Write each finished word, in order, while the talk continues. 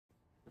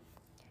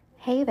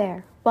Hey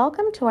there,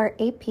 welcome to our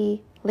AP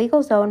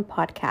Legal Zone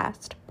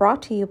podcast,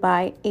 brought to you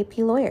by AP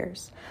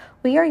Lawyers.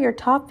 We are your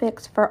top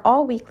fix for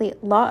all weekly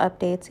law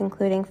updates,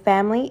 including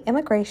family,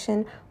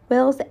 immigration,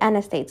 wills, and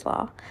estates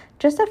law.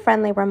 Just a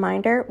friendly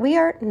reminder, we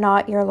are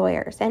not your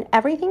lawyers, and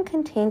everything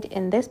contained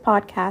in this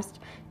podcast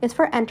is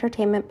for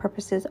entertainment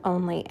purposes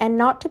only and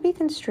not to be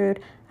construed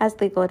as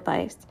legal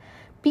advice.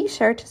 Be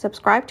sure to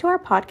subscribe to our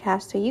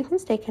podcast so you can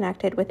stay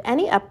connected with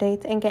any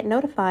updates and get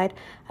notified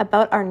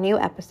about our new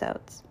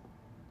episodes.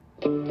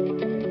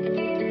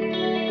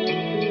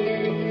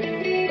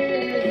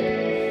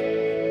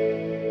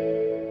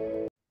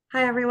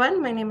 Hi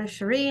everyone, my name is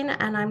Shireen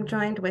and I'm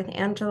joined with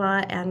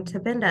Angela and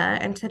Tabinda,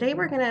 and today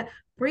we're going to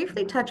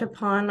briefly touch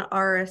upon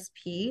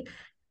RRSP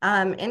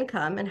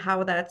income and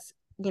how that's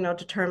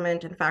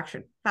determined and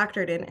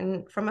factored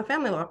in from a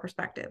family law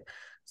perspective.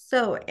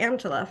 So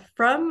Angela,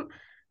 from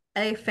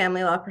a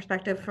family law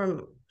perspective,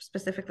 from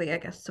specifically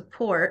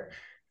support,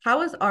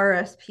 how is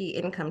RRSP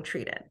income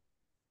treated?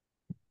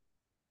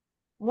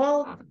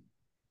 Well,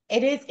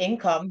 it is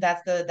income.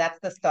 That's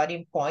the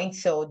starting point.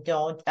 So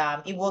don't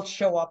it will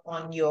show up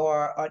on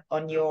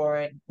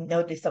your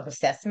notice of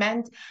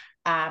assessment.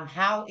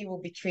 How it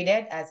will be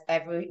treated as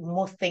every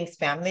most things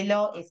family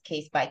law is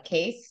case by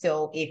case.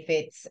 So if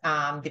it's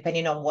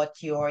depending on what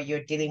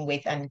you're dealing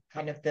with and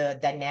kind of the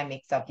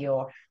dynamics of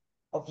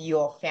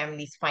your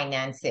family's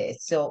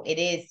finances. So it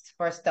is,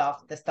 first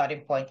off, the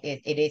starting point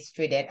is it is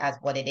treated as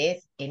what it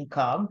is,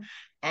 income.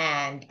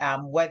 And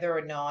whether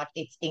or not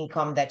it's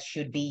income that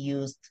should be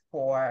used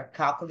for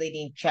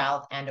calculating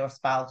child and or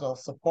spousal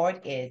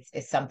support is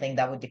something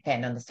that would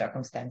depend on the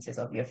circumstances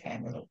of your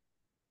family.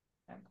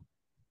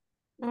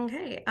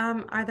 Okay.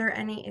 Are there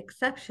any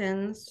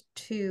exceptions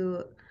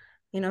to,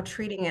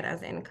 treating it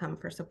as income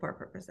for support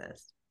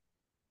purposes?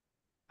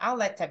 I'll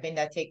let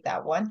Tabinda take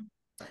that one.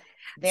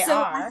 There So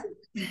are.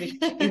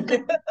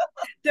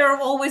 there are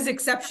always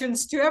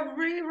exceptions to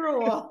every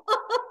rule.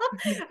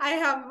 I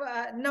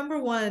have number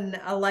one,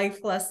 a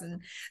life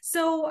lesson.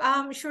 So,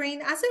 Shireen,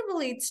 as it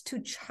relates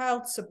to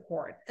child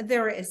support,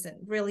 there isn't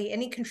really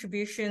any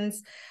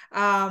contributions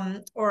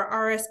or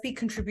RSP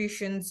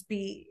contributions.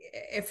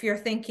 If you're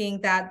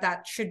thinking that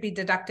that should be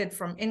deducted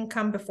from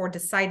income before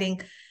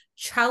deciding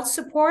child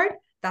support,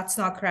 that's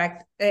not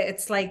correct.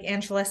 It's like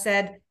Angela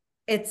said,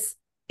 it's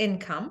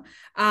income.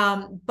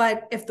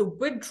 But if the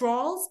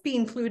withdrawals be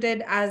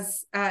included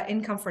as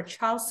income for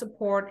child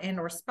support and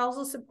or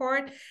spousal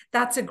support,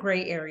 that's a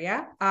gray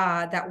area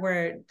that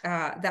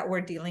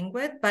we're dealing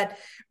with. But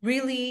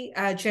really,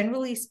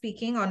 generally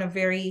speaking, on a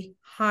very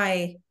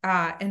high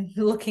and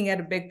looking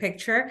at a big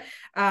picture,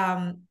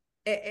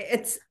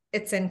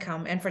 it's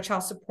income, and for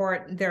child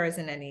support, there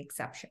isn't any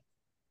exception.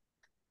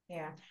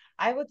 Yeah,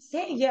 I would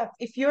say, yeah,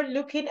 if you're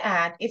looking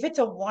at, if it's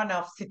a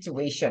one-off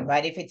situation,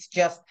 right? If it's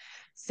just,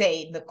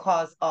 say, the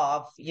cause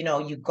of,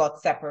 you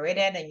got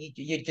separated and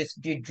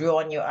you drew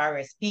on your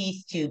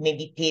RSPs to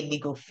maybe pay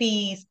legal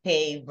fees,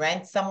 pay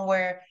rent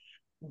somewhere,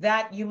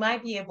 that you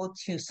might be able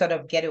to sort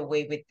of get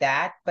away with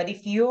that. But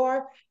if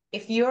you're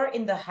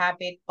in the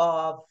habit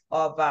of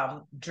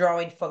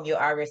drawing from your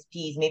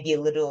RSPs, maybe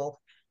a little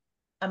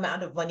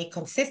amount of money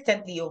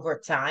consistently over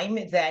time,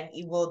 then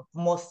it will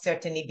most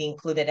certainly be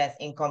included as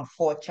income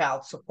for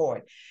child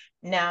support.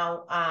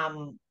 Now,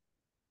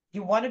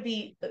 you want to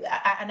be,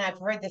 and I've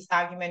heard this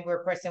argument where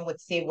a person would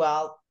say,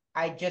 well,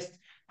 I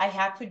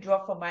have to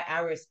draw from my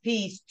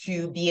RSPs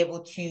to be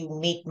able to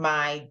meet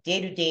my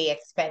day-to-day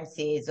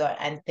expenses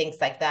and things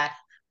like that.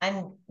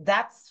 And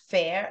that's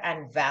fair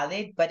and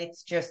valid, but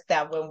it's just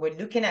that when we're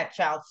looking at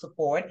child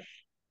support,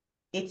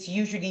 it's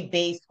usually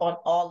based on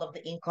all of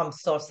the income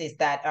sources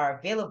that are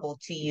available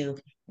to you.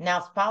 Now,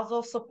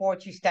 spousal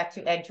support, you start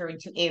to enter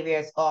into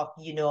areas of,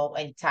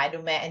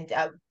 entitlement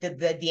and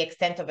the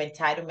extent of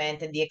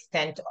entitlement and the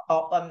extent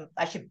of,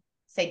 I should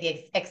say,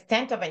 the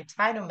extent of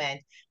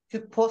entitlement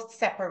to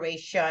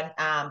post-separation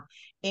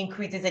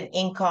increases in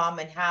income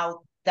and how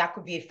that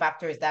could be a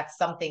factor. Is that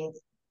something?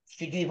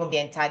 Should you even be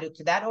entitled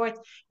to that?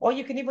 Or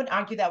you can even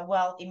argue that,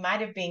 well,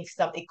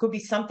 it could be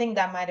something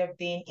that might have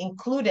been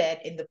included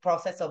in the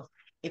process of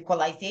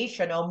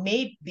equalization or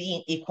may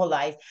be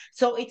equalized.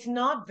 So it's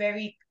not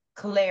very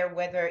clear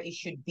whether it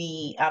should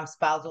be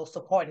spousal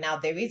support. Now,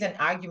 there is an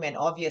argument,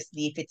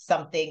 obviously, if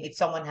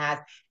someone has,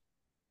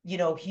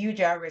 huge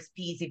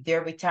RSPs, if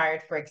they're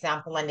retired, for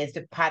example, and there's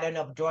the pattern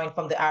of drawing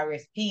from the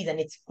RSPs and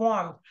it's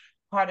formed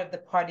part of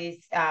that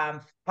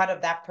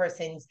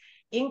person's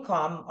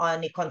income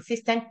on a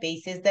consistent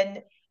basis,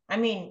 then, I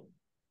mean,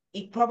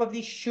 it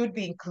probably should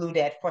be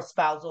included for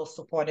spousal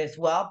support as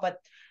well. But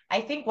I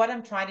think what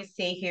I'm trying to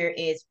say here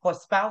is for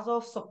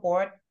spousal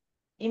support,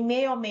 it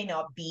may or may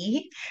not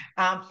be.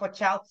 For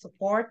child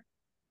support,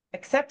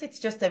 except it's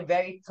just a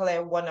very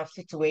clear one-off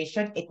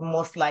situation, it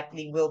most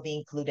likely will be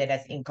included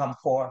as income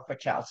for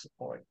child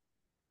support.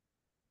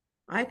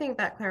 I think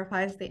that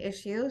clarifies the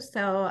issue.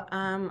 So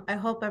I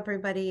hope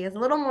everybody is a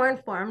little more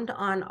informed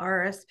on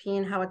RSP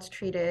and how it's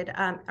treated,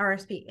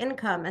 RSP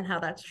income and how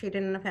that's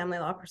treated in a family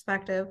law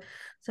perspective.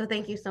 So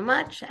thank you so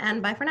much,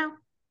 and bye for now.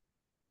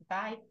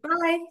 Bye.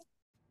 Bye.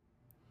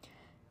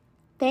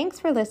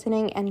 Thanks for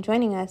listening and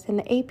joining us in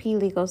the AP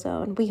Legal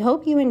Zone. We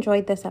hope you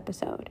enjoyed this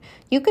episode.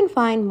 You can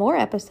find more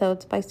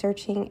episodes by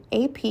searching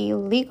AP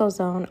Legal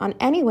Zone on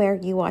anywhere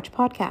you watch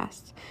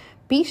podcasts.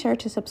 Be sure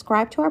to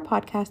subscribe to our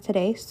podcast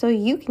today so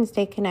you can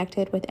stay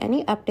connected with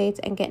any updates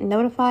and get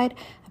notified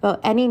about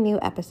any new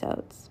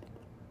episodes.